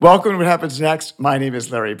Welcome to What Happens Next. My name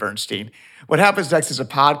is Larry Bernstein. What Happens Next is a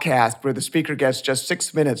podcast where the speaker gets just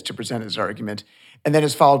 6 minutes to present his argument and then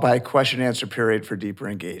is followed by a question and answer period for deeper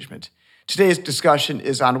engagement. Today's discussion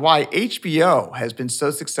is on why HBO has been so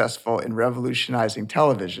successful in revolutionizing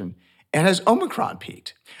television and has Omicron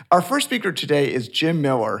peaked. Our first speaker today is Jim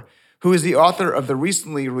Miller, who is the author of the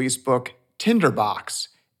recently released book Tinderbox,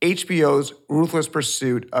 HBO's Ruthless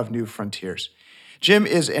Pursuit of New Frontiers. Jim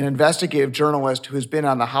is an investigative journalist who has been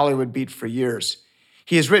on the Hollywood beat for years.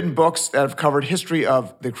 He has written books that have covered history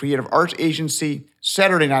of the Creative Arts Agency,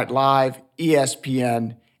 Saturday Night Live,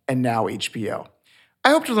 ESPN, and now HBO.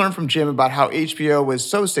 I hope to learn from Jim about how HBO was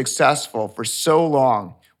so successful for so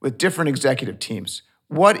long with different executive teams.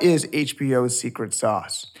 What is HBO's secret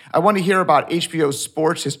sauce? I want to hear about HBO's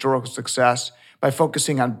sports historical success by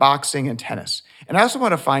focusing on boxing and tennis. And I also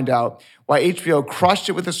want to find out why HBO crushed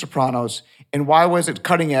it with The Sopranos and why was it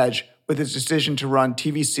cutting edge with its decision to run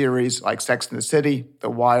TV series like Sex and the City, The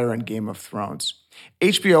Wire, and Game of Thrones.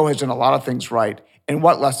 HBO has done a lot of things right, and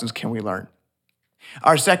what lessons can we learn?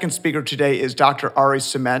 Our second speaker today is Dr. Ari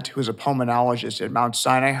Cement, who is a pulmonologist at Mount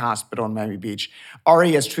Sinai Hospital in Miami Beach.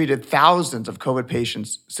 Ari has treated thousands of COVID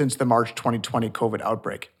patients since the March 2020 COVID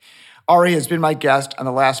outbreak. Ari has been my guest on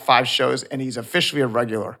the last 5 shows, and he's officially a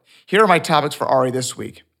regular. Here are my topics for Ari this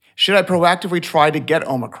week. Should I proactively try to get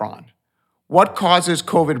Omicron? What causes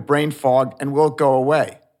COVID brain fog, and will it go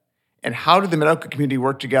away? And how did the medical community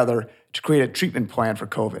work together to create a treatment plan for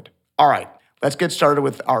COVID? All right, let's get started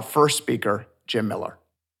with our first speaker, Jim Miller.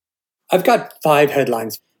 I've got 5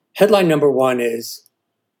 headlines. Headline number 1 is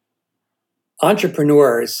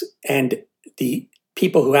entrepreneurs and the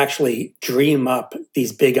people who actually dream up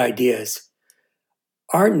these big ideas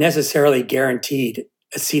aren't necessarily guaranteed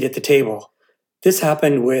a seat at the table. This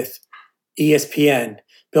happened with ESPN.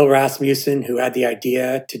 Bill Rasmussen, who had the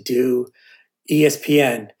idea to do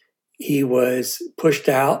ESPN, he was pushed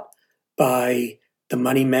out by the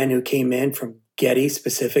money men who came in from Getty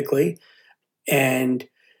specifically. And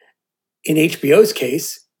in HBO's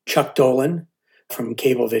case, Chuck Dolan from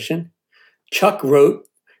Cablevision, Chuck wrote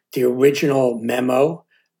the original memo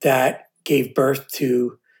that gave birth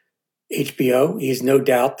to HBO. He's no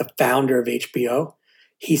doubt the founder of HBO.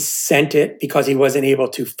 He sent it because he wasn't able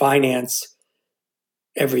to finance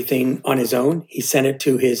everything on his own. He sent it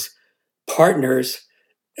to his partners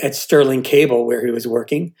at Sterling Cable, where he was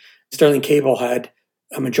working. Sterling Cable had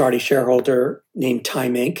a majority shareholder named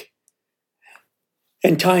Time Inc.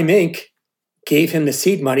 And Time Inc. gave him the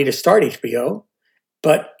seed money to start HBO,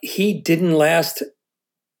 but he didn't last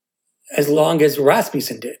as long as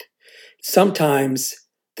Rasmussen did. Sometimes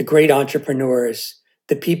the great entrepreneurs,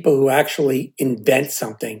 the people who actually invent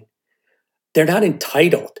something, they're not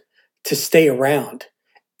entitled to stay around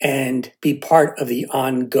and be part of the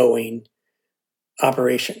ongoing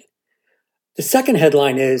operation. The second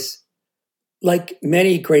headline is, like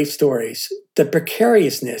many great stories, the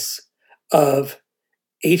precariousness of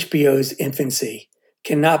HBO's infancy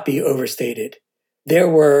cannot be overstated. There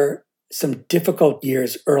were some difficult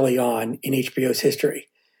years early on in HBO's history.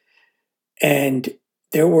 And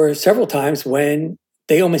there were several times when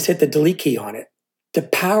they almost hit the delete key on it. The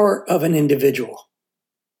power of an individual,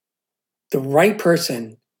 the right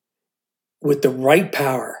person with the right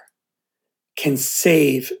power can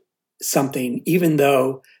save something, even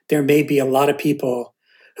though there may be a lot of people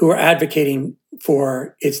who are advocating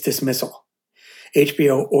for its dismissal.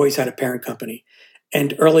 HBO always had a parent company.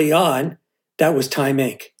 And early on, that was Time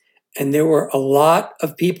Inc. And there were a lot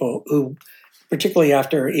of people who, particularly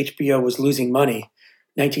after HBO was losing money,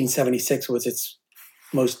 1976 was its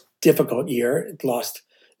most difficult year. It lost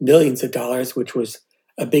millions of dollars, which was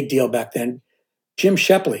a big deal back then. Jim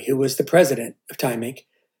Shepley, who was the president of Time Inc.,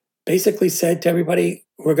 basically said to everybody,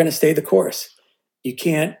 we're going to stay the course. You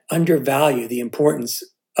can't undervalue the importance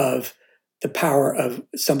of the power of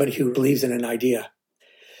somebody who believes in an idea.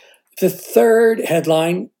 The third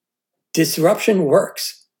headline, disruption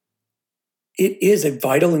works. It is a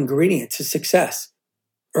vital ingredient to success.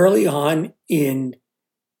 Early on in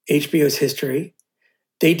HBO's history,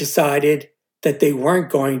 they decided that they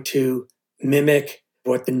weren't going to mimic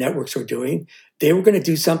what the networks were doing. They were going to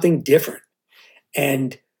do something different.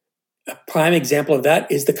 And a prime example of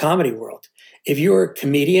that is the comedy world. If you were a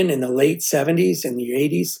comedian in the late 70s and the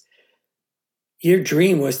 80s, your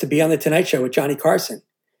dream was to be on The Tonight Show with Johnny Carson.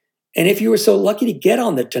 And if you were so lucky to get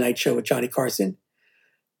on The Tonight Show with Johnny Carson,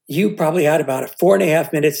 you probably had about a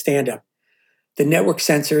 4.5-minute stand-up. The network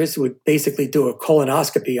censors would basically do a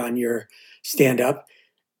colonoscopy on your stand-up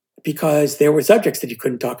because there were subjects that you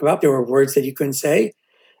couldn't talk about. There were words that you couldn't say.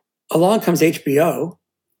 Along comes HBO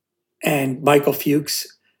and Michael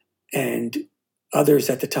Fuchs and others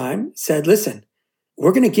at the time, said, listen,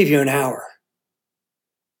 we're going to give you an hour.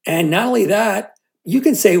 And not only that, you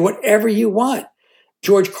can say whatever you want.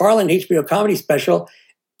 George Carlin, HBO comedy special,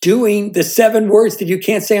 doing the 7 words that you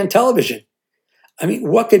can't say on television. I mean,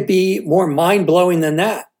 what could be more mind-blowing than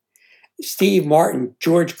that? Steve Martin,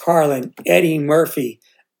 George Carlin, Eddie Murphy,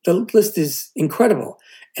 the list is incredible.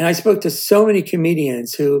 And I spoke to so many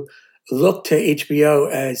comedians who looked to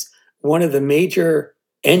HBO as one of the major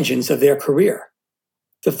engines of their career.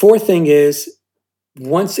 The fourth thing is,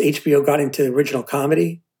 once HBO got into original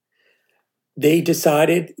comedy, they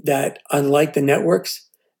decided that unlike the networks,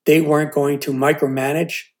 they weren't going to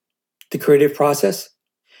micromanage the creative process,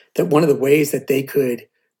 that one of the ways that they could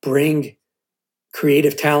bring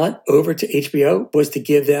creative talent over to HBO was to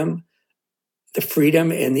give them the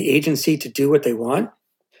freedom and the agency to do what they want.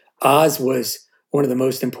 Oz was one of the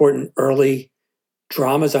most important early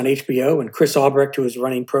dramas on HBO, and Chris Albrecht, who was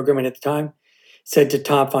running programming at the time, said to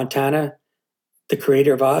Tom Fontana, the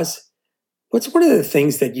creator of Oz, what's one of the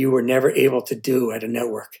things that you were never able to do at a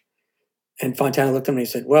network? And Fontana looked at him and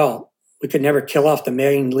he said, well, we could never kill off the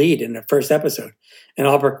main lead in the first episode. And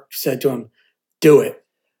Albrecht said to him, do it.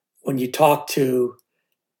 When you talk to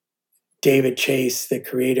David Chase, the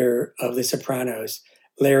creator of The Sopranos,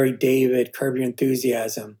 Larry David, Curb Your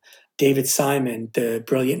Enthusiasm, David Simon, the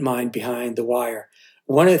brilliant mind behind The Wire,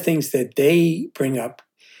 one of the things that they bring up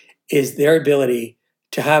is their ability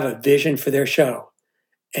to have a vision for their show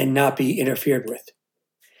and not be interfered with.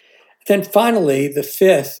 Then finally, the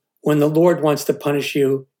fifth, when the Lord wants to punish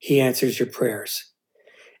you, he answers your prayers.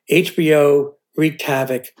 HBO wreaked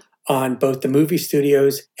havoc on both the movie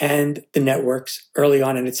studios and the networks early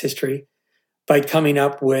on in its history by coming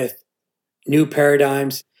up with new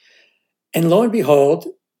paradigms. And lo and behold,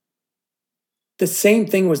 the same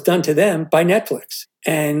thing was done to them by Netflix.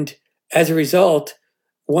 And as a result,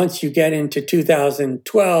 once you get into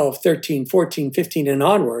 2012, 13, 14, 15, and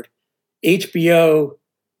onward, HBO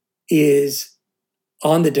is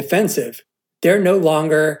on the defensive. They're no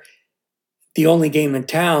longer the only game in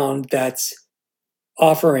town that's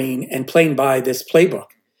offering and playing by this playbook.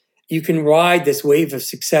 You can ride this wave of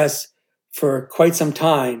success for quite some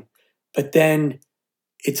time, but then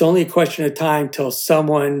it's only a question of time till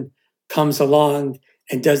someone comes along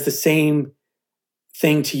and does the same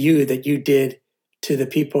thing to you that you did to the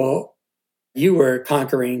people you were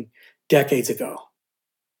conquering decades ago.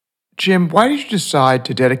 Jim, why did you decide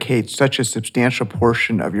to dedicate such a substantial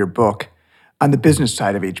portion of your book on the business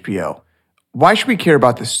side of HBO? Why should we care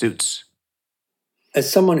about the suits?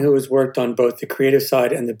 As someone who has worked on both the creative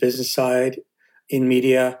side and the business side in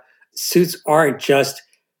media, suits aren't just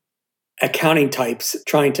accounting types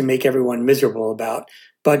trying to make everyone miserable about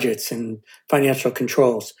budgets and financial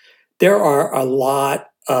controls. There are a lot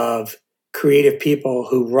of creative people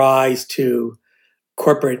who rise to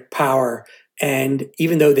corporate power, and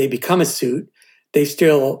even though they become a suit, they're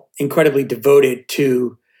still incredibly devoted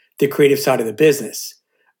to the creative side of the business.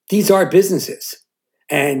 These are businesses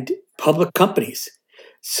and public companies.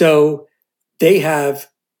 So they have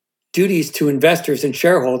duties to investors and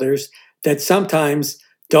shareholders that sometimes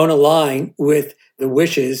don't align with the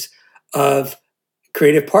wishes of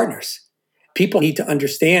creative partners. People need to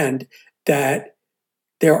understand that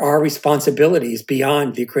there are responsibilities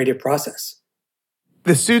beyond the creative process.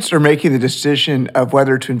 The suits are making the decision of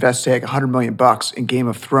whether to invest, say, $100 million in Game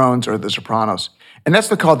of Thrones or The Sopranos. And that's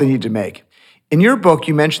the call they need to make. In your book,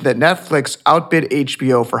 you mentioned that Netflix outbid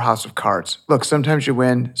HBO for House of Cards. Look, sometimes you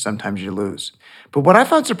win, sometimes you lose. But what I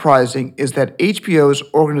found surprising is that HBO's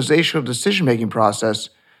organizational decision-making process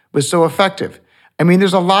was so effective. I mean,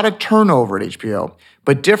 there's a lot of turnover at HBO,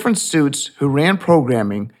 but different suits who ran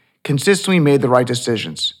programming consistently made the right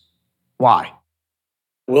decisions. Why?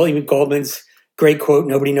 William Goldman's great quote,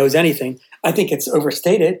 nobody knows anything. I think it's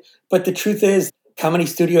overstated, but the truth is, how many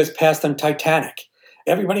studios passed on Titanic?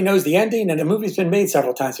 Everybody knows the ending, and the movie's been made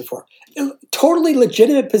several times before. Totally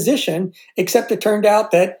legitimate position, except it turned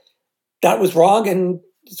out that that was wrong, and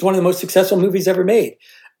it's one of the most successful movies ever made.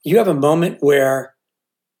 You have a moment where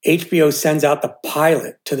HBO sends out the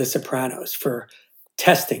pilot to The Sopranos for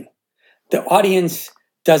testing. The audience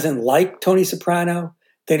doesn't like Tony Soprano.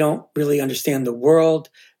 They don't really understand the world.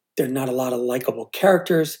 There are not a lot of likable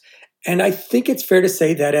characters. And I think it's fair to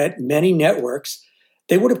say that at many networks,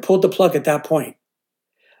 they would have pulled the plug at that point.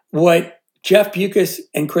 What Jeff Bewkes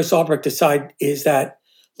and Chris Albrecht decide is that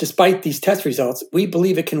despite these test results, we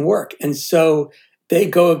believe it can work. And so they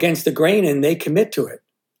go against the grain and they commit to it.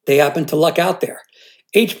 They happen to luck out there.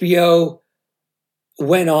 HBO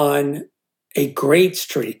went on a great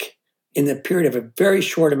streak in the period of a very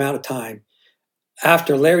short amount of time.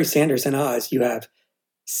 After Larry Sanders and Oz, you have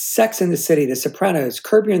Sex and the City, The Sopranos,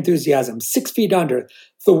 Curb Your Enthusiasm, 6 Feet Under,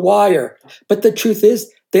 The Wire. But the truth is,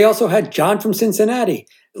 they also had John from Cincinnati.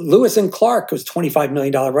 Lewis and Clark was $25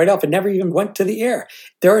 million write-off and never even went to the air.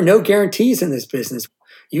 There are no guarantees in this business.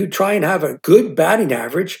 You try and have a good batting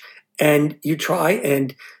average, and you try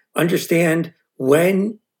and understand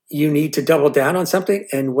when you need to double down on something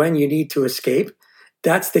and when you need to escape.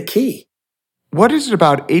 That's the key. What is it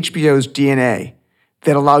about HBO's DNA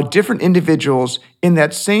that allowed different individuals in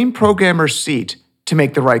that same programmer's seat to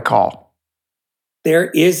make the right call? There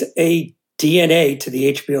is a DNA to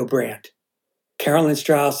the HBO brand. Carolyn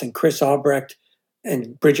Strauss and Chris Albrecht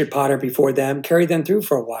and Bridget Potter before them carried them through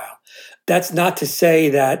for a while. That's not to say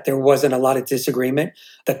that there wasn't a lot of disagreement.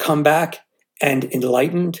 The Comeback and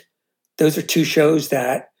Enlightened, those are 2 shows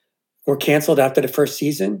that were canceled after the first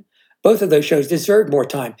season. Both of those shows deserved more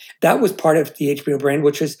time. That was part of the HBO brand,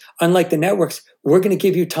 which is, unlike the networks, we're going to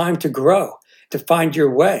give you time to grow, to find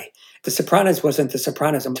your way. The Sopranos wasn't The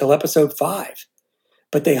Sopranos until episode 5,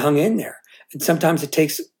 but they hung in there. And sometimes it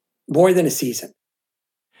takes more than a season.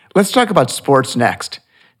 Let's talk about sports next.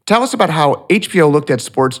 Tell us about how HBO looked at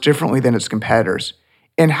sports differently than its competitors,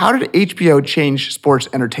 and how did HBO change sports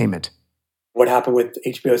entertainment? What happened with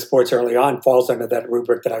HBO Sports early on falls under that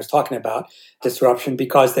rubric that I was talking about, disruption,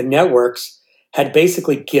 because the networks had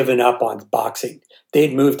basically given up on boxing. They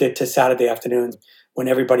had moved it to Saturday afternoons when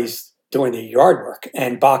everybody's doing their yard work,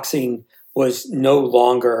 and boxing was no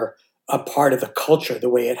longer a part of the culture the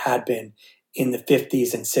way it had been in the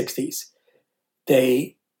 50s and 60s.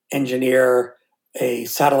 They engineer a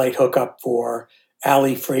satellite hookup for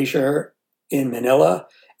Ali Frazier in Manila,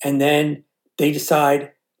 and then they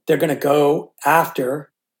decide they're going to go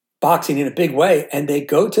after boxing in a big way, and they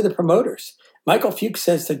go to the promoters. Michael Fuchs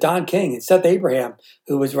says to Don King and Seth Abraham,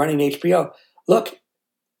 who was running HBO, look,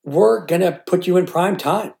 we're going to put you in prime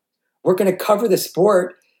time. We're going to cover the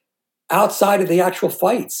sport outside of the actual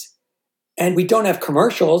fights. And we don't have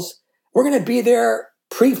commercials. We're going to be there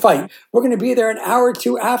pre-fight. We're going to be there an hour or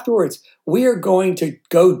 2 afterwards. We are going to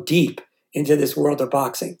go deep into this world of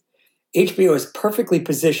boxing. HBO is perfectly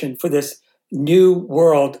positioned for this new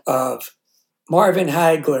world of Marvin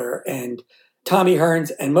Hagler and Tommy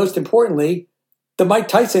Hearns, and most importantly, the Mike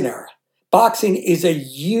Tyson era. Boxing is a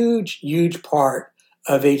huge, huge part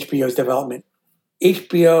of HBO's development.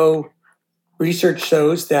 HBO research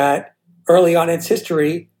shows that early on in its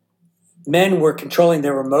history, men were controlling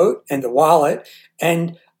their remote and the wallet,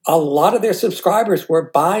 and a lot of their subscribers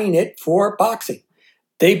were buying it for boxing.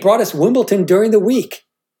 They brought us Wimbledon during the week.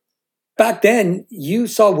 Back then, you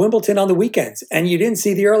saw Wimbledon on the weekends, and you didn't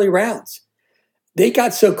see the early rounds. They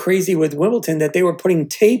got so crazy with Wimbledon that they were putting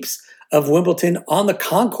tapes of Wimbledon on the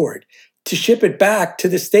Concorde to ship it back to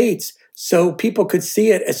the States so people could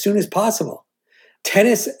see it as soon as possible.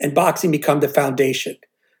 Tennis and boxing become the foundation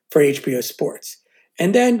for HBO Sports.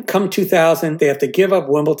 And then come 2000, they have to give up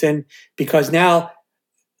Wimbledon because now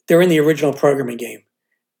they're in the original programming game.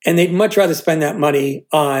 And they'd much rather spend that money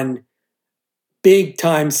on big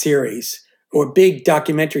time series or big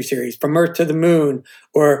documentary series, From Earth to the Moon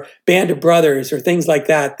or Band of Brothers or things like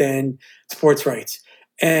that than sports rights.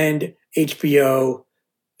 And HBO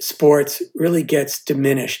Sports really gets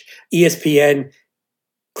diminished. ESPN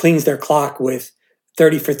cleans their clock with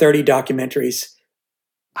 30 for 30 documentaries.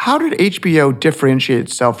 How did HBO differentiate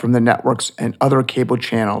itself from the networks and other cable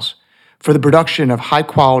channels for the production of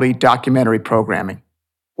high-quality documentary programming?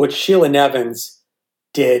 What Sheila Nevins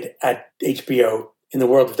did at HBO in the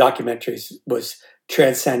world of documentaries was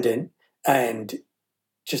transcendent and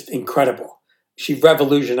just incredible. She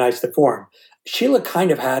revolutionized the form. Sheila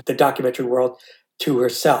kind of had the documentary world to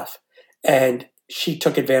herself, and she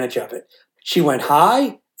took advantage of it. She went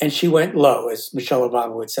high and she went low, as Michelle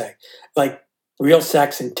Obama would say. Like Real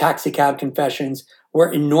Sex and Taxi Cab Confessions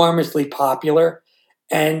were enormously popular.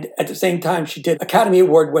 And at the same time, she did Academy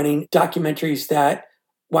Award-winning documentaries that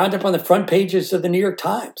wound up on the front pages of the New York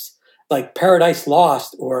Times, like Paradise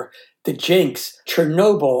Lost or The Jinx,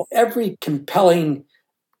 Chernobyl. Every compelling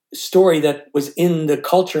story that was in the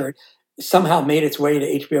culture somehow made its way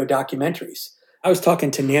to HBO documentaries. I was talking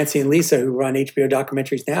to Nancy and Lisa, who run HBO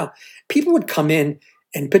documentaries now. People would come in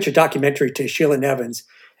and pitch a documentary to Sheila Nevins,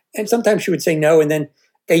 and sometimes she would say no, and then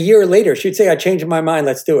a year later, she'd say, I changed my mind,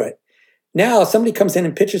 let's do it. Now, somebody comes in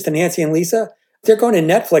and pitches to Nancy and Lisa, they're going to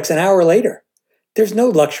Netflix an hour later. There's no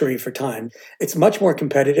luxury for time. It's much more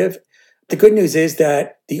competitive. The good news is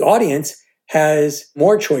that the audience has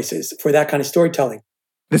more choices for that kind of storytelling.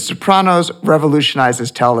 The Sopranos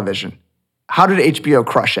revolutionizes television. How did HBO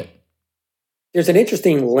crush it? There's an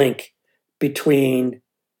interesting link between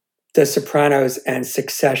The Sopranos and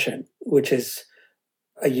Succession, which is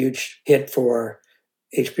a huge hit for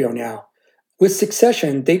HBO Now. With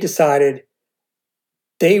Succession, they decided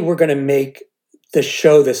they were going to make the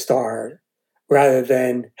show the star rather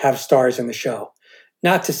than have stars in the show.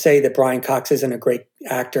 Not to say that Brian Cox isn't a great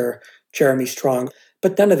actor, Jeremy Strong,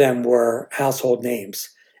 but none of them were household names.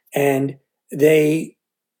 And they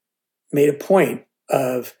made a point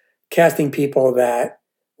of casting people that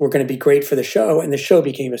were going to be great for the show, and the show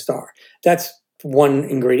became a star. That's one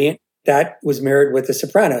ingredient. That was mirrored with The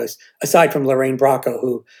Sopranos, aside from Lorraine Bracco,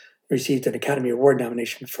 who received an Academy Award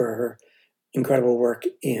nomination for her incredible work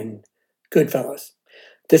in Goodfellas.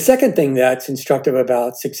 The second thing that's instructive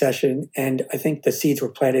about Succession, and I think the seeds were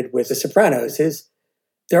planted with The Sopranos, is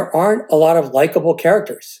there aren't a lot of likable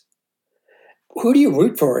characters. Who do you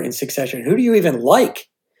root for in Succession? Who do you even like?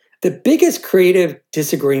 The biggest creative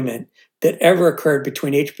disagreement that ever occurred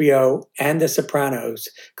between HBO and The Sopranos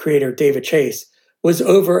creator David Chase was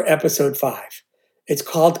over episode 5. It's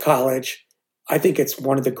called College. I think it's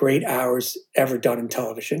one of the great hours ever done in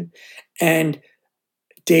television. And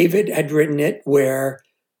David had written it where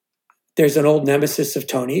there's an old nemesis of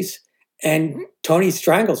Tony's, and Tony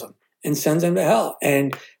strangles him and sends him to hell.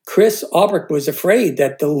 And Chris Albrecht was afraid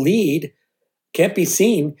that the lead can't be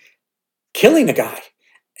seen killing a guy.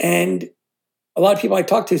 And a lot of people I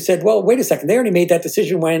talked to said, well, wait a second. They already made that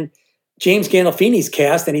decision when James Gandolfini's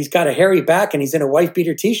cast and he's got a hairy back and he's in a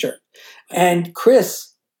wife-beater t-shirt. And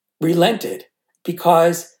Chris relented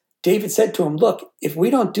because David said to him, look, if we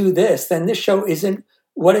don't do this, then this show isn't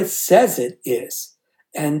what it says it is.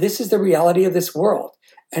 And this is the reality of this world.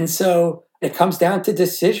 And so it comes down to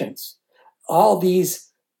decisions. All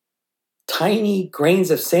these tiny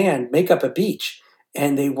grains of sand make up a beach,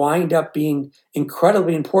 and they wind up being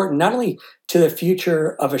incredibly important, not only to the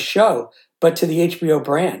future of a show, but to the HBO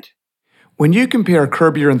brand. When you compare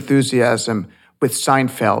Curb Your Enthusiasm with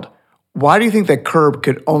Seinfeld, why do you think that Curb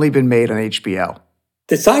could only been made on HBO?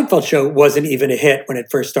 The Seinfeld show wasn't even a hit when it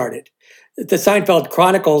first started. The Seinfeld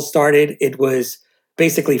Chronicles started, it was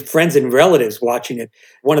basically friends and relatives watching it.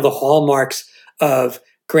 One of the hallmarks of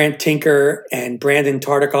Grant Tinker and Brandon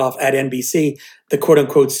Tartikoff at NBC, the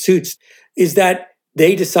quote-unquote suits, is that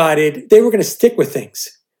they decided they were going to stick with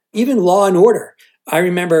things. Even Law and Order. I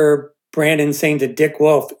remember Brandon saying to Dick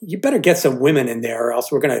Wolf, you better get some women in there or else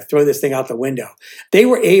we're going to throw this thing out the window. They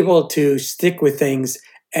were able to stick with things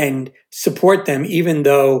and support them even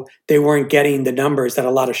though they weren't getting the numbers that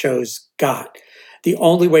a lot of shows got. The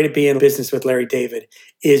only way to be in business with Larry David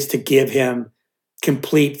is to give him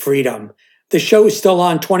complete freedom. The show is still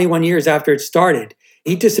on 21 years after it started.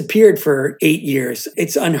 He disappeared for 8 years.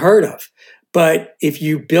 It's unheard of. But if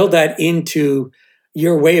you build that into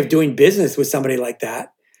your way of doing business with somebody like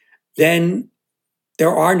that, then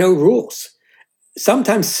there are no rules.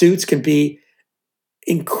 Sometimes suits can be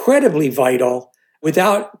incredibly vital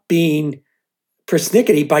without being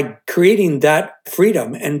persnickety by creating that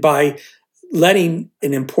freedom and by letting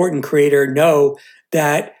an important creator know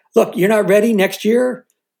that, look, you're not ready next year?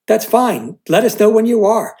 That's fine. Let us know when you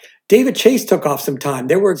are. David Chase took off some time.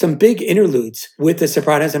 There were some big interludes with The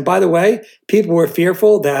Sopranos. And by the way, people were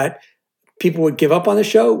fearful that people would give up on the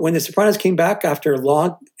show. When The Sopranos came back after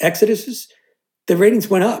long exoduses, the ratings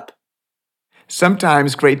went up.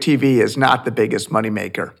 Sometimes great TV is not the biggest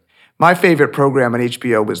moneymaker. My favorite program on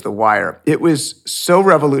HBO was The Wire. It was so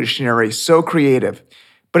revolutionary, so creative,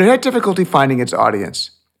 but it had difficulty finding its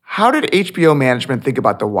audience. How did HBO management think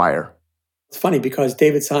about The Wire? It's funny because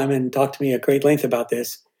David Simon talked to me at great length about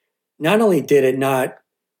this. Not only did it not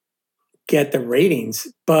get the ratings,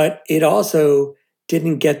 but it also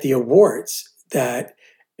didn't get the awards that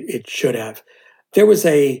it should have. There was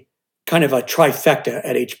a kind of a trifecta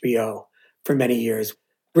at HBO for many years.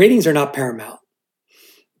 Ratings are not paramount,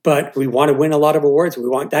 but we want to win a lot of awards. We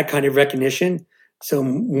want that kind of recognition so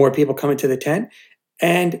more people come into the tent.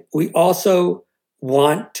 And we also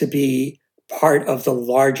want to be part of the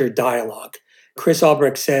larger dialogue. Chris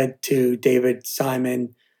Albrecht said to David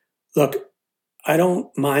Simon, look, I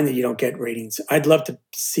don't mind that you don't get ratings. I'd love to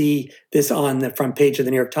see this on the front page of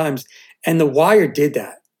the New York Times. And The Wire did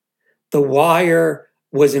that. The Wire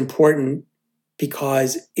was important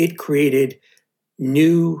because it created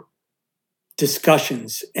new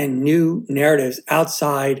discussions and new narratives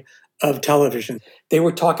outside of television. They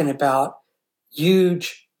were talking about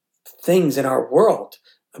huge things in our world,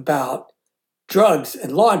 about drugs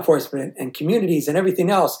and law enforcement and communities and everything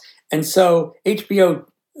else. And so HBO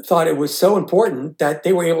thought it was so important that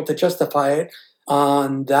they were able to justify it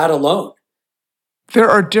on that alone. There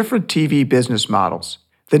are different TV business models.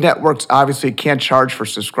 The networks obviously can't charge for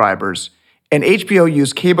subscribers, and HBO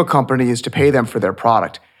used cable companies to pay them for their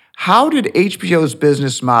product. How did HBO's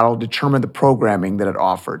business model determine the programming that it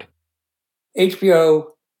offered? HBO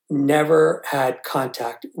never had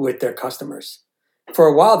contact with their customers. For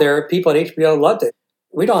a while there, people at HBO loved it.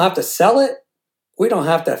 We don't have to sell it. We don't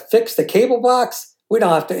have to fix the cable box. We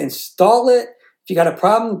don't have to install it. If you got a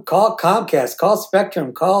problem, call Comcast, call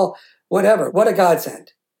Spectrum, call whatever. What a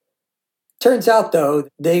godsend. Turns out, though,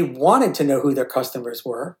 they wanted to know who their customers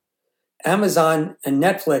were. Amazon and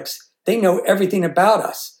Netflix, they know everything about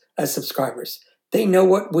us as subscribers. They know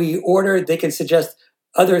what we order. They can suggest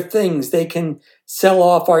other things. They can sell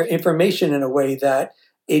off our information in a way that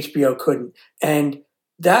HBO couldn't. And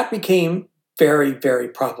that became very, very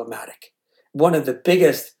problematic. One of the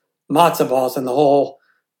biggest matzo balls in the whole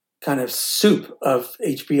kind of soup of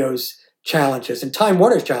HBO's challenges and Time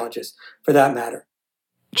Warner's challenges, for that matter.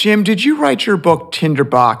 Jim, did you write your book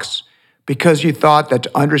Tinderbox because you thought that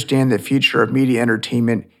to understand the future of media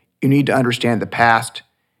entertainment, you need to understand the past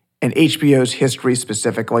and HBO's history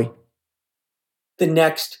specifically? The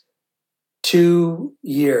next 2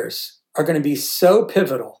 years are going to be so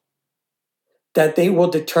pivotal that they will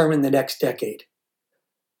determine the next decade.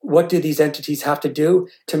 What do these entities have to do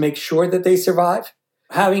to make sure that they survive?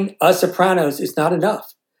 Having a Sopranos is not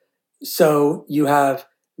enough. So you have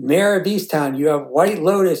Mayor of Easttown, you have White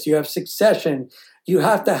Lotus, you have Succession. You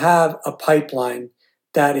have to have a pipeline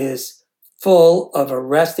that is full of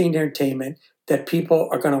arresting entertainment that people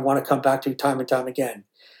are going to want to come back to time and time again.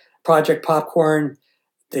 Project Popcorn,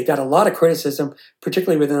 they got a lot of criticism,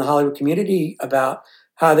 particularly within the Hollywood community, about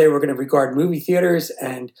how they were going to regard movie theaters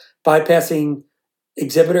and bypassing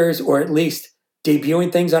exhibitors, or at least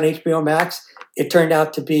debuting things on HBO Max. It turned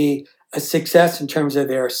out to be a success in terms of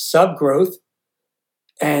their sub growth,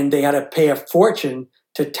 and they had to pay a fortune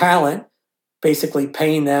to talent, basically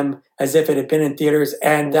paying them as if it had been in theaters.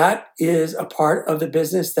 And that is a part of the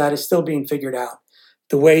business that is still being figured out.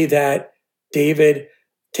 The way that David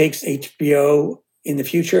takes HBO in the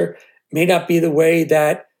future may not be the way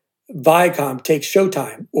that Viacom takes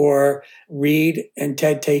Showtime or Reed and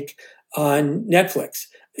Ted take on Netflix.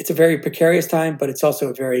 It's a very precarious time, but it's also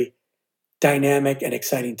a very dynamic and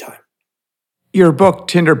exciting time. Your book,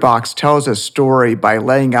 Tinderbox, tells a story by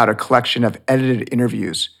laying out a collection of edited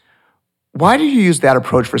interviews. Why do you use that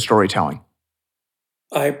approach for storytelling?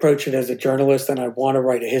 I approach it as a journalist, and I want to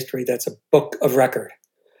write a history that's a book of record.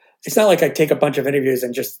 It's not like I take a bunch of interviews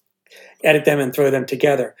and just edit them and throw them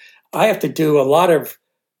together. I have to do a lot of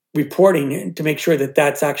reporting to make sure that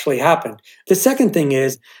that's actually happened. The second thing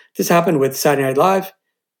is, this happened with Saturday Night Live,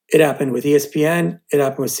 it happened with ESPN, it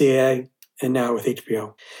happened with CAA, and now with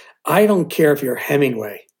HBO. I don't care if you're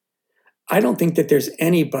Hemingway. I don't think that there's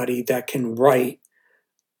anybody that can write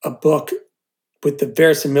a book with the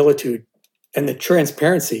verisimilitude and the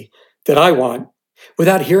transparency that I want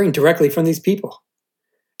without hearing directly from these people.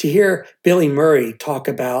 To hear Billy Murray talk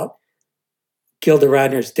about Gilda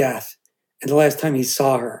Radner's death and the last time he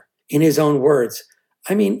saw her in his own words.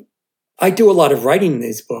 I mean, I do a lot of writing in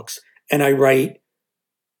these books, and I write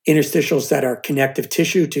interstitials that are connective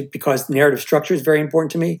tissue because narrative structure is very important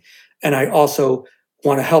to me. And I also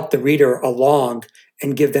want to help the reader along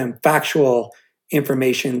and give them factual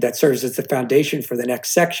information that serves as the foundation for the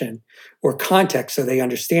next section or context so they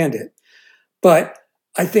understand it. But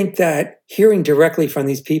I think that hearing directly from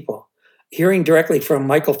these people, hearing directly from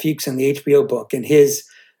Michael Fuchs in the HBO book and his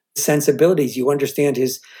sensibilities, you understand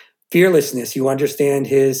his fearlessness, you understand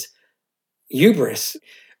his hubris.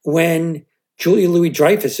 When Julia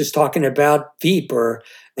Louis-Dreyfus is talking about Veep or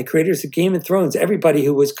the creators of Game of Thrones, everybody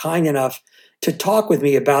who was kind enough to talk with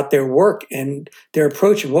me about their work and their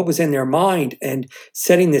approach and what was in their mind and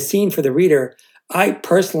setting the scene for the reader, I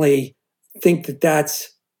personally think that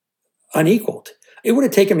that's unequaled. It would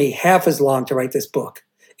have taken me half as long to write this book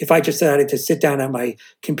if I just decided to sit down at my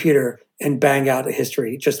computer and bang out a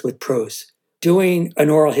history just with prose. Doing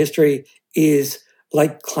an oral history is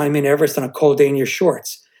like climbing Everest on a cold day in your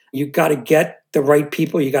shorts. You got to get the right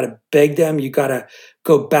people. You got to beg them. You got to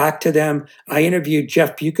go back to them. I interviewed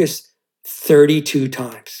Jeff Bewkes 32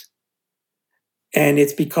 times. And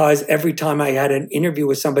it's because every time I had an interview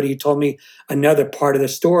with somebody who told me another part of the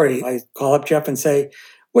story, I call up Jeff and say,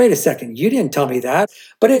 wait a second, you didn't tell me that.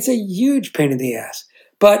 But it's a huge pain in the ass.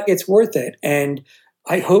 But it's worth it. And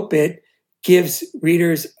I hope it gives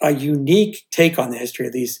readers a unique take on the history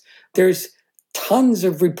of these. There's tons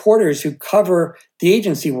of reporters who cover the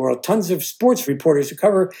agency world, tons of sports reporters who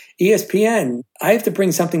cover ESPN. I have to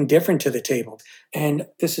bring something different to the table. And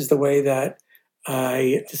this is the way that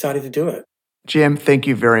I decided to do it. Jim, thank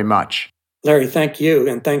you very much. Larry, thank you.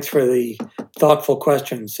 And thanks for the thoughtful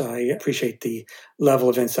questions. I appreciate the level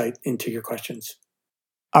of insight into your questions.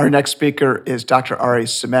 Our next speaker is Dr. Ari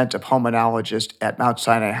Cement, a pulmonologist at Mount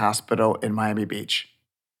Sinai Hospital in Miami Beach.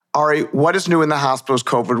 Ari, what is new in the hospital's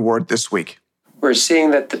COVID ward this week? We're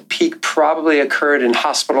seeing that the peak probably occurred in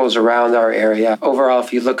hospitals around our area. Overall,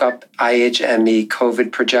 if you look up IHME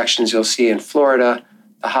COVID projections, you'll see in Florida,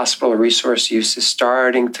 the hospital resource use is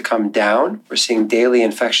starting to come down. We're seeing daily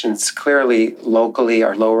infections clearly locally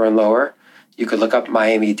are lower and lower. You could look up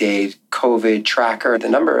Miami-Dade COVID tracker. The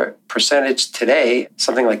number percentage today,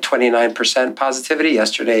 something like 29% positivity.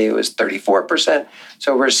 Yesterday, it was 34%.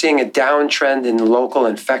 So we're seeing a downtrend in local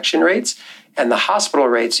infection rates, and the hospital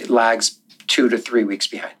rates lags 2 to 3 weeks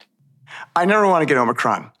behind. I never want to get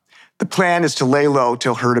Omicron. The plan is to lay low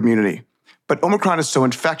till herd immunity. But Omicron is so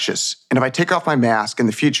infectious, and if I take off my mask in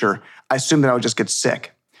the future, I assume that I would just get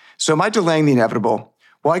sick. So am I delaying the inevitable?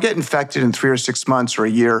 Will I get infected in 3 or 6 months or a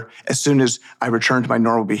year as soon as I return to my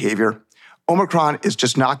normal behavior? Omicron is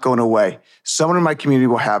just not going away. Someone in my community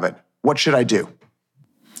will have it. What should I do?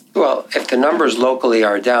 Well, if the numbers locally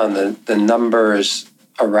are down, the numbers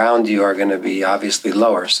around you are going to be obviously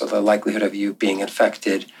lower. So the likelihood of you being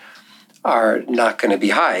infected are not going to be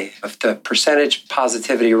high. If the percentage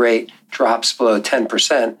positivity rate drops below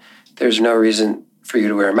 10%, there's no reason for you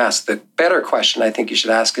to wear a mask. The better question I think you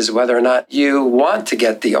should ask is whether or not you want to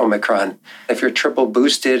get the Omicron. If you're triple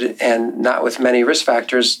boosted and not with many risk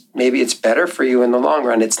factors, maybe it's better for you in the long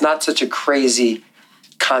run. It's not such a crazy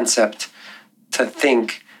concept to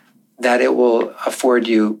think that it will afford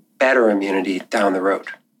you better immunity down the road.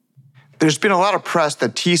 There's been a lot of press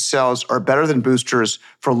that T cells are better than boosters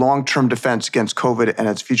for long-term defense against COVID and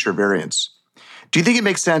its future variants. Do you think it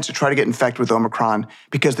makes sense to try to get infected with Omicron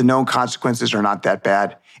because the known consequences are not that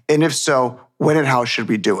bad? And if so, when and how should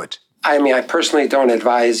we do it? I mean, I personally don't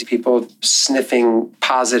advise people sniffing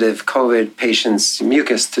positive COVID patients'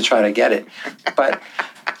 mucus to try to get it. But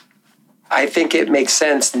I think it makes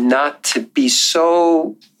sense not to be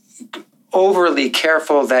so overly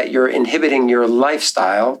careful that you're inhibiting your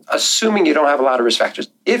lifestyle, assuming you don't have a lot of risk factors.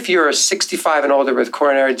 If you're 65 and older with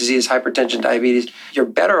coronary disease, hypertension, diabetes, you're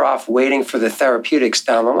better off waiting for the therapeutics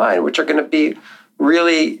down the line, which are going to be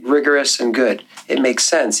really rigorous and good. It makes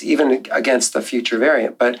sense, even against the future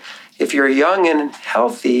variant. But if you're young and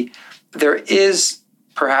healthy, there is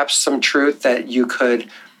perhaps some truth that you could,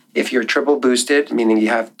 if you're triple boosted, meaning you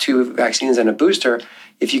have 2 vaccines and a booster,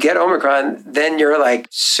 if you get Omicron, then you're like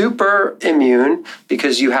super immune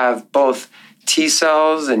because you have both T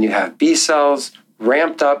cells and you have B cells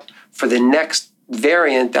ramped up for the next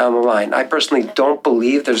variant down the line. I personally don't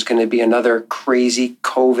believe there's going to be another crazy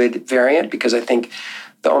COVID variant because I think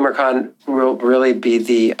the Omicron will really be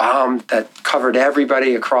the bomb that covered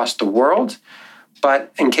everybody across the world.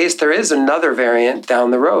 But in case there is another variant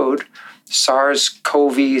down the road,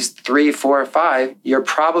 SARS-CoV-3, 4, 5, you're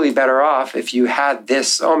probably better off if you had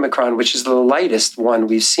this Omicron, which is the lightest one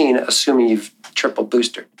we've seen, assuming you've triple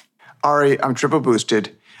boosted. Ari, I'm triple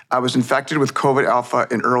boosted. I was infected with COVID alpha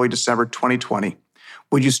in early December 2020.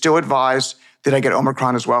 Would you still advise that I get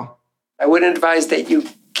Omicron as well? I wouldn't advise that you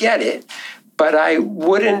get it, but I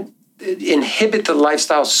wouldn't inhibit the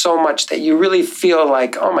lifestyle so much that you really feel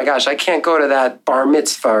like, oh my gosh, I can't go to that bar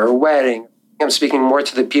mitzvah or wedding. I'm speaking more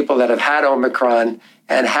to the people that have had Omicron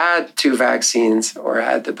and had 2 vaccines or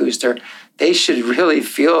had the booster. They should really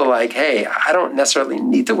feel like, hey, I don't necessarily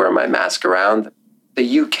need to wear my mask around.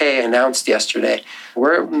 The UK announced yesterday,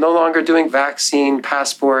 we're no longer doing vaccine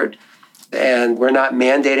passport and we're not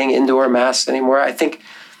mandating indoor masks anymore. I think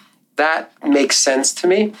that makes sense to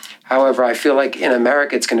me. However, I feel like in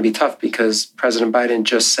America, it's going to be tough because President Biden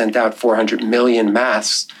just sent out 400 million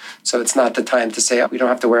masks. So it's not the time to say, oh, we don't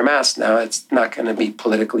have to wear masks now. It's not going to be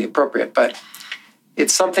politically appropriate. But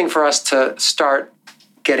it's something for us to start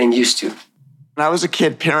getting used to. When I was a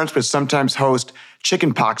kid, parents would sometimes host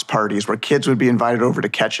chickenpox parties where kids would be invited over to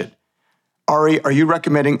catch it. Ari, are you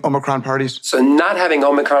recommending Omicron parties? So not having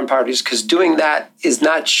Omicron parties, because doing that is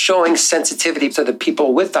not showing sensitivity to the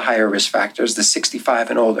people with the higher risk factors, the 65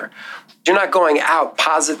 and older. You're not going out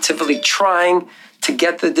positively trying to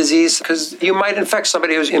get the disease because you might infect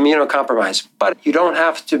somebody who's immunocompromised, but you don't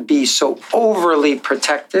have to be so overly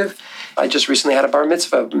protective. I just recently had a bar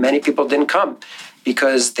mitzvah. Many people didn't come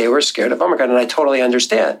because they were scared of Omicron, and I totally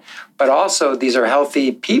understand. But also, these are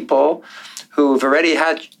healthy people who've already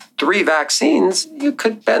had 3 vaccines. You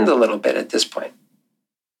could bend a little bit at this point.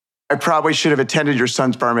 I probably should have attended your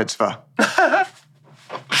son's bar mitzvah.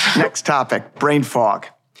 Next topic, brain fog.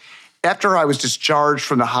 After I was discharged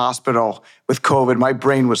from the hospital with COVID, my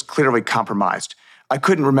brain was clearly compromised. I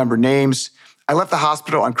couldn't remember names. I left the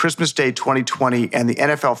hospital on Christmas Day 2020, and the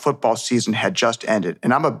NFL football season had just ended.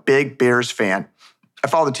 And I'm a big Bears fan. I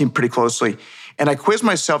follow the team pretty closely. and I quizzed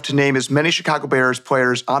myself to name as many Chicago Bears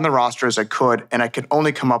players on the roster as I could, and I could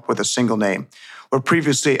only come up with a single name, where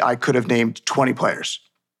previously I could have named 20 players.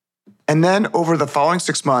 And then over the following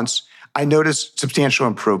 6 months, I noticed substantial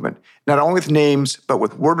improvement, not only with names, but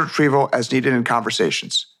with word retrieval as needed in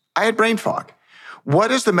conversations. I had brain fog. What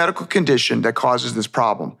is the medical condition that causes this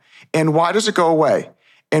problem? And why does it go away?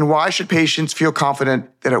 And why should patients feel confident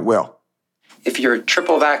that it will? If you're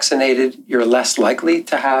triple vaccinated, you're less likely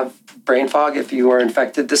to have brain fog if you are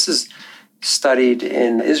infected. This is studied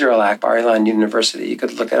in Israel at Bar-Ilan University. You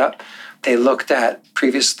could look it up. They looked at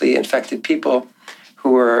previously infected people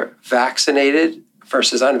who were vaccinated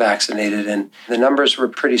versus unvaccinated, and the numbers were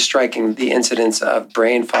pretty striking. The incidence of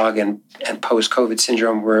brain fog and post-COVID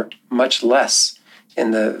syndrome were much less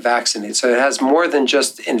in the vaccinated. So it has more than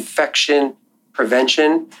just infection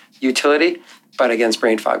prevention utility, but against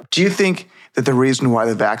brain fog. Do you think that the reason why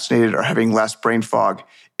the vaccinated are having less brain fog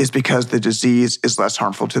is because the disease is less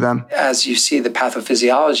harmful to them? As you see, the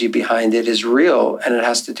pathophysiology behind it is real, and it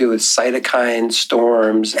has to do with cytokine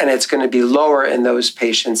storms, and it's going to be lower in those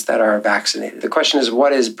patients that are vaccinated. The question is,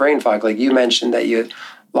 what is brain fog? Like you mentioned that you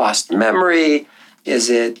lost memory. Is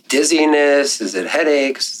it dizziness? Is it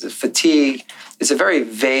headaches? Is it fatigue? It's a very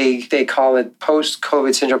vague, they call it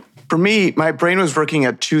post-COVID syndrome. For me, my brain was working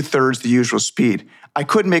at 2/3 the usual speed. I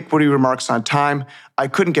couldn't make witty remarks on time. I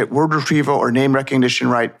couldn't get word retrieval or name recognition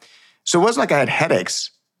right. So it wasn't like I had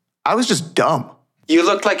headaches. I was just dumb. You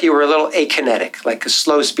looked like you were a little akinetic, like a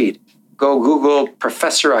slow speed. Go Google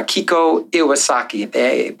Professor Akiko Iwasaki.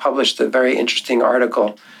 They published a very interesting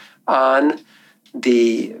article on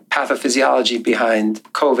the pathophysiology behind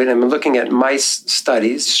COVID. I'm looking at mice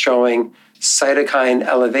studies showing cytokine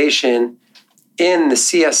elevation in the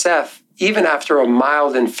CSF, even after a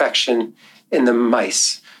mild infection in the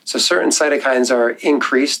mice. So certain cytokines are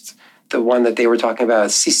increased. The one that they were talking about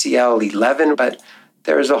is CCL11, but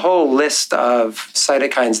there's a whole list of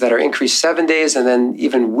cytokines that are increased 7 days and then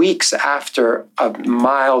even weeks after a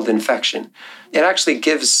mild infection. It actually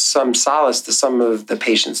gives some solace to some of the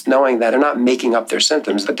patients, knowing that they're not making up their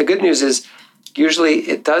symptoms. But the good news is, usually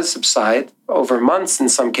it does subside over months in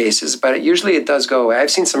some cases, but usually it does go away.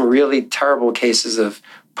 I've seen some really terrible cases of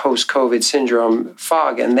post-COVID syndrome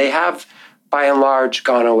fog, and they have, by and large,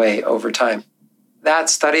 gone away over time. That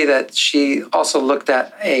study that she also looked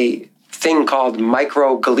at a thing called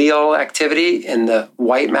microglial activity in the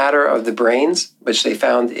white matter of the brains, which they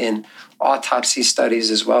found in autopsy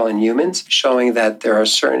studies as well in humans, showing that there are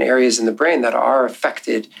certain areas in the brain that are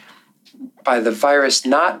affected by the virus,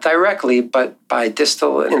 not directly, but by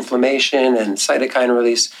distal inflammation and cytokine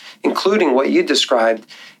release, including what you described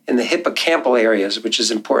in the hippocampal areas, which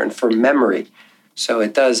is important for memory. So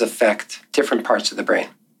it does affect different parts of the brain.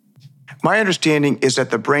 My understanding is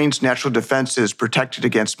that the brain's natural defenses protected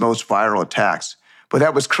against most viral attacks, but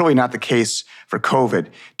that was clearly not the case for COVID.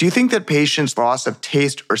 Do you think that patients' loss of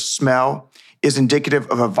taste or smell is indicative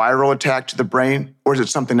of a viral attack to the brain, or is it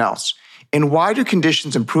something else? And why do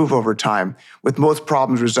conditions improve over time, with most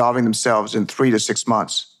problems resolving themselves in 3 to 6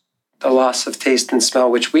 months? The loss of taste and smell,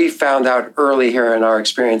 which we found out early here in our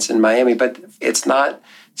experience in Miami, but it's not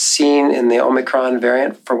seen in the Omicron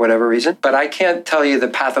variant for whatever reason. But I can't tell you the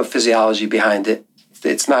pathophysiology behind it.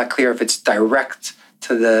 It's not clear if it's direct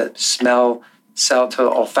to the smell cell, to the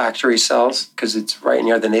olfactory cells, because it's right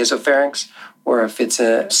near the nasopharynx, or if it's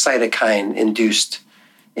a cytokine-induced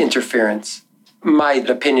interference. My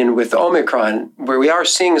opinion with Omicron, where we are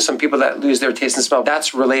seeing some people that lose their taste and smell,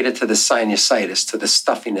 that's related to the sinusitis, to the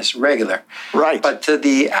stuffiness regular. Right. But to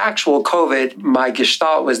the actual COVID, my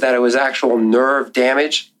gestalt was that it was actual nerve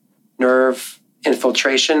damage, nerve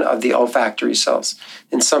infiltration of the olfactory cells.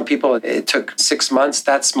 In some people, it took 6 months.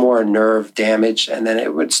 That's more nerve damage, and then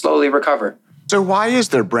it would slowly recover. So why is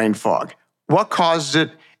there brain fog? What causes it,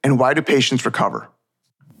 and why do patients recover?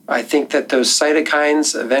 I think that those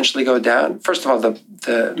cytokines eventually go down. First of all,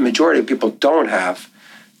 the majority of people don't have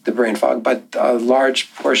the brain fog, but a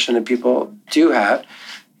large portion of people do have.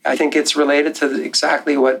 I think it's related to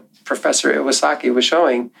exactly what Professor Iwasaki was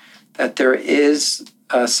showing, that there is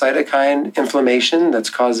a cytokine inflammation that's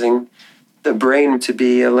causing the brain to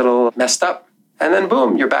be a little messed up. And then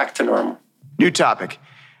boom, you're back to normal. New topic.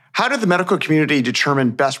 How did the medical community determine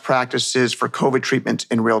best practices for COVID treatment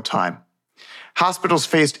in real time? Hospitals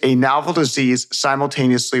faced a novel disease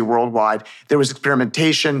simultaneously worldwide. There was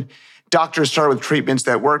experimentation. Doctors started with treatments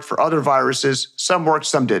that worked for other viruses. Some worked,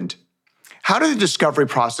 some didn't. How did the discovery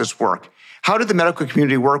process work? How did the medical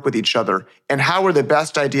community work with each other? And how were the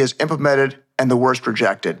best ideas implemented and the worst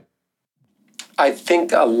rejected? I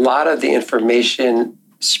think a lot of the information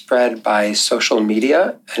spread by social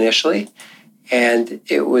media initially, And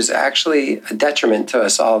it was actually a detriment to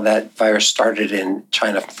us all that virus started in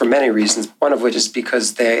China for many reasons, one of which is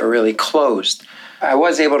because they are really closed. I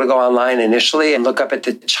was able to go online initially and look up at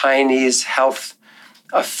the Chinese health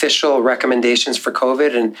official recommendations for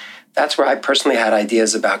COVID. And that's where I personally had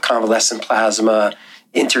ideas about convalescent plasma,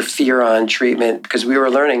 interferon treatment, because we were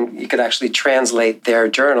learning you could actually translate their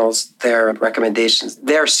journals, their recommendations.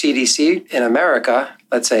 Their CDC in America,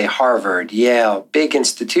 let's say Harvard, Yale, big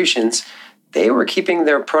institutions, they were keeping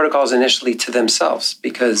their protocols initially to themselves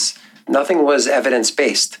because nothing was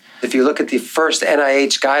evidence-based. If you look at the first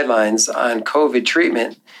NIH guidelines on COVID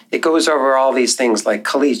treatment, it goes over all these things like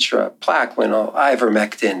Kaletra, Plaquenil,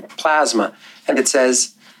 ivermectin, plasma, and it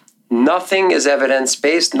says nothing is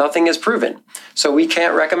evidence-based, nothing is proven. So we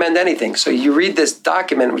can't recommend anything. So you read this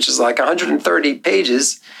document, which is like 130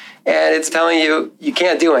 pages, and it's telling you you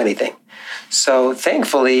can't do anything. So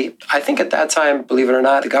thankfully, I think at that time, believe it or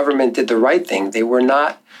not, the government did the right thing. They were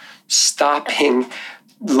not stopping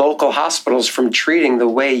local hospitals from treating the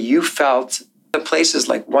way you felt. The places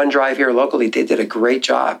like OneDrive here locally, they did a great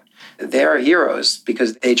job. They're heroes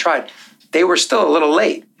because they tried. They were still a little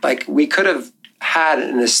late. Like we could have had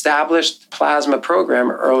an established plasma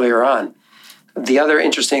program earlier on. The other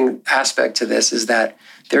interesting aspect to this is that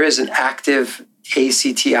there is an active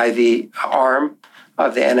ACTIV arm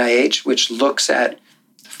of the NIH, which looks at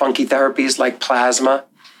funky therapies like plasma.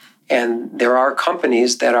 And there are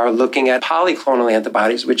companies that are looking at polyclonal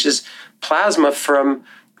antibodies, which is plasma from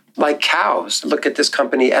like cows. Look at this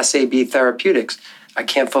company, SAB Therapeutics. I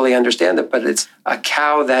can't fully understand it, but it's a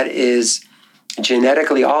cow that is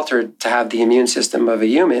genetically altered to have the immune system of a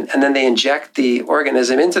human. And then they inject the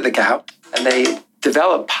organism into the cow and they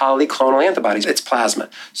develop polyclonal antibodies. It's plasma.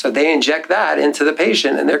 So they inject that into the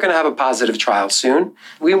patient and they're going to have a positive trial soon.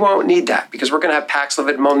 We won't need that because we're going to have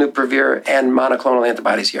Paxlovid, Molnupiravir, and monoclonal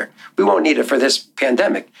antibodies here. We won't need it for this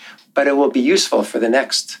pandemic, but it will be useful for the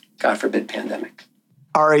next, God forbid, pandemic.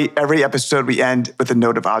 Ari, every episode we end with a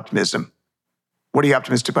note of optimism. What are you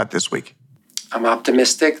optimistic about this week? I'm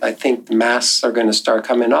optimistic. I think the masks are going to start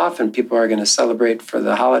coming off and people are going to celebrate for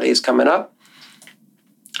the holidays coming up.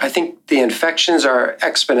 I think the infections are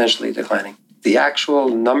exponentially declining. The actual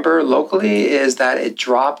number locally is that it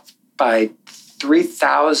dropped by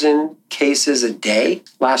 3,000 cases a day.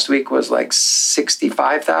 Last week was like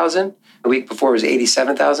 65,000. The week before was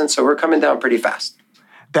 87,000. So we're coming down pretty fast.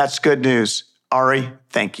 That's good news. Ari,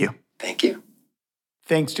 thank you. Thank you.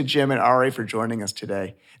 Thanks to Jim and Ari for joining us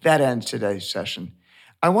today. That ends today's session.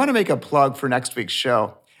 I want to make a plug for next week's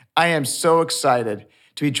show. I am so excited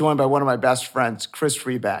to be joined by one of my best friends, Chris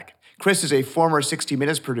Riback. Chris is a former 60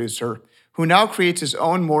 Minutes producer who now creates his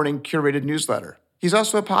own morning curated newsletter. He's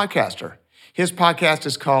also a podcaster. His podcast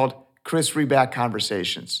is called Chris Riback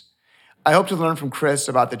Conversations. I hope to learn from Chris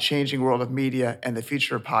about the changing world of media and the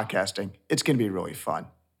future of podcasting. It's going to be really fun.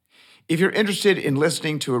 If you're interested in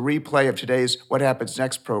listening to a replay of today's What Happens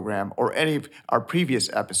Next program or any of our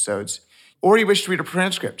previous episodes, or you wish to read a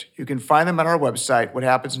transcript, you can find them on our website,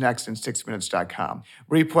 whathappensnextin6minutes.com.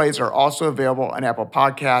 Replays are also available on Apple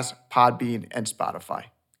Podcasts, Podbean, and Spotify.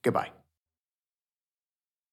 Goodbye.